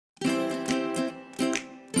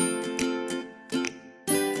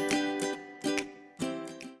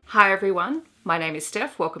Hi everyone, my name is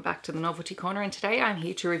Steph, welcome back to the Novelty Corner, and today I'm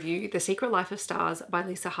here to review The Secret Life of Stars by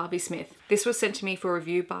Lisa Harvey-Smith. This was sent to me for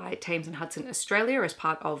review by Thames and Hudson Australia as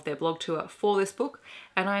part of their blog tour for this book,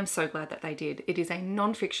 and I am so glad that they did. It is a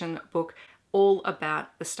non-fiction book all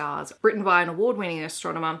about the stars, written by an award-winning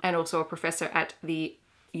astronomer and also a professor at the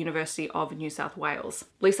University of New South Wales.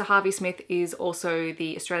 Lisa Harvey-Smith is also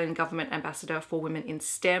the Australian Government Ambassador for Women in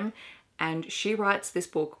STEM, and she writes this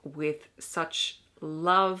book with such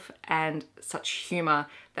love and such humour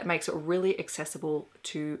that makes it really accessible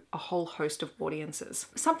to a whole host of audiences.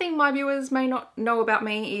 Something my viewers may not know about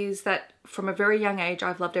me is that from a very young age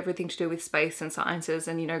I've loved everything to do with space and sciences,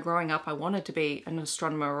 and growing up I wanted to be an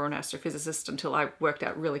astronomer or an astrophysicist until I worked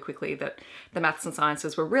out really quickly that the maths and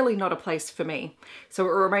sciences were really not a place for me. So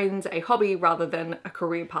it remains a hobby rather than a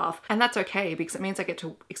career path, and that's okay because it means I get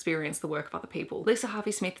to experience the work of other people. Lisa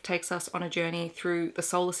Harvey-Smith takes us on a journey through the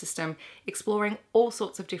solar system, exploring all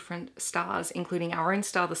sorts of different stars, including our own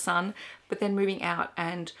star, the Sun, but then moving out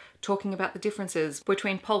and talking about the differences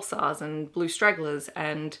between pulsars and blue stragglers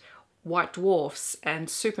and white dwarfs and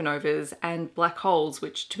supernovas and black holes,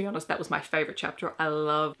 which, to be honest, that was my favourite chapter. I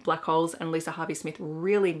love black holes, and Lisa Harvey-Smith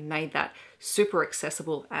really made that super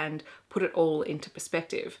accessible and put it all into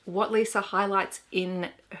perspective. What Lisa highlights in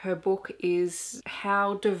her book is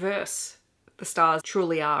how diverse the stars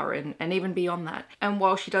truly are, and even beyond that. And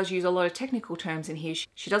while she does use a lot of technical terms in here,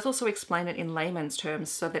 she does also explain it in layman's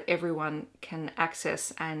terms so that everyone can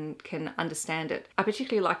access and can understand it. I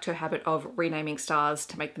particularly liked her habit of renaming stars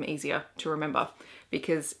to make them easier to remember,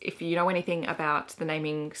 because if you know anything about the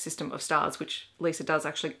naming system of stars, which Lisa does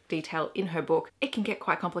actually detail in her book, it can get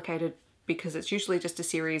quite complicated because it's usually just a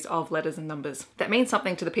series of letters and numbers that mean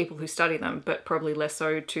something to the people who study them, but probably less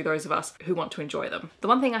so to those of us who want to enjoy them. The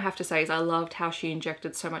one thing I have to say is I loved how she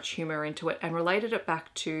injected so much humour into it and related it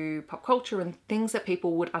back to pop culture and things that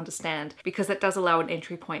people would understand, because that does allow an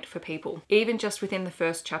entry point for people. Even just within the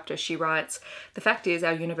first chapter, she writes, "The fact is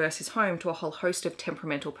our universe is home to a whole host of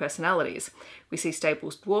temperamental personalities. We see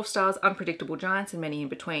stable dwarf stars, unpredictable giants, and many in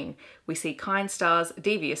between. We see kind stars,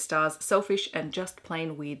 devious stars, selfish and just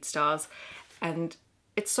plain weird stars." And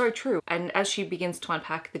it's so true. And as she begins to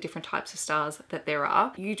unpack the different types of stars that there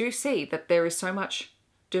are, you do see that there is so much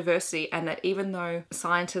diversity, and that even though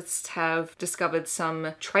scientists have discovered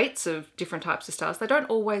some traits of different types of stars, they don't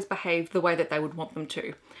always behave the way that they would want them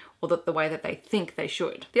to, or the way that they think they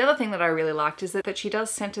should. The other thing that I really liked is that she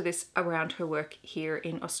does centre this around her work here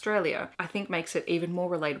in Australia. I think makes it even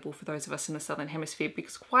more relatable for those of us in the Southern Hemisphere,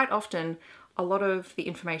 because quite often a lot of the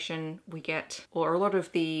information we get, or a lot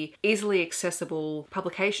of the easily accessible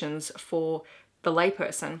publications for the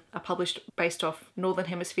layperson, are published based off Northern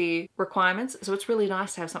Hemisphere requirements, so it's really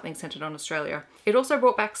nice to have something centred on Australia. It also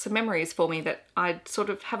brought back some memories for me that I sort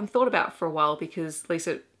of haven't thought about for a while, because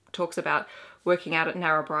Lisa talks about working out at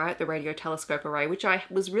Narrabri at the Radio Telescope Array, which I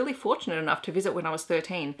was really fortunate enough to visit when I was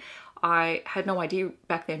 13. I had no idea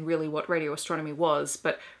back then really what radio astronomy was,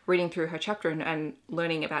 but reading through her chapter and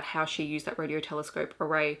learning about how she used that radio telescope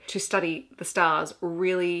array to study the stars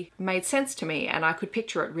really made sense to me, and I could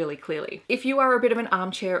picture it really clearly. If you are a bit of an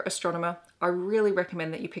armchair astronomer, I really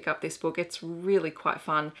recommend that you pick up this book. It's really quite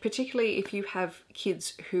fun, particularly if you have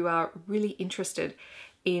kids who are really interested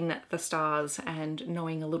in the stars and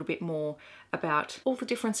knowing a little bit more about all the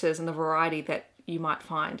differences and the variety that you might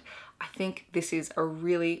find. I think this is a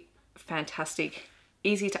really fantastic,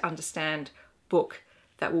 easy to understand book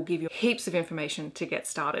that will give you heaps of information to get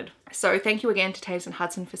started. So thank you again to Thames and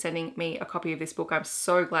Hudson for sending me a copy of this book. I'm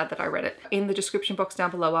so glad that I read it. In the description box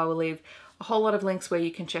down below I will leave a whole lot of links where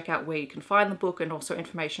you can check out where you can find the book, and also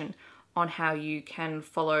information on how you can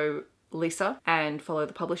follow Lisa and follow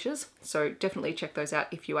the publishers, so definitely check those out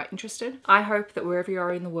if you are interested. I hope that wherever you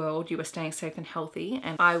are in the world you are staying safe and healthy,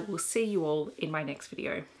 and I will see you all in my next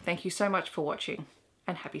video. Thank you so much for watching,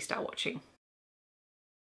 and happy star watching.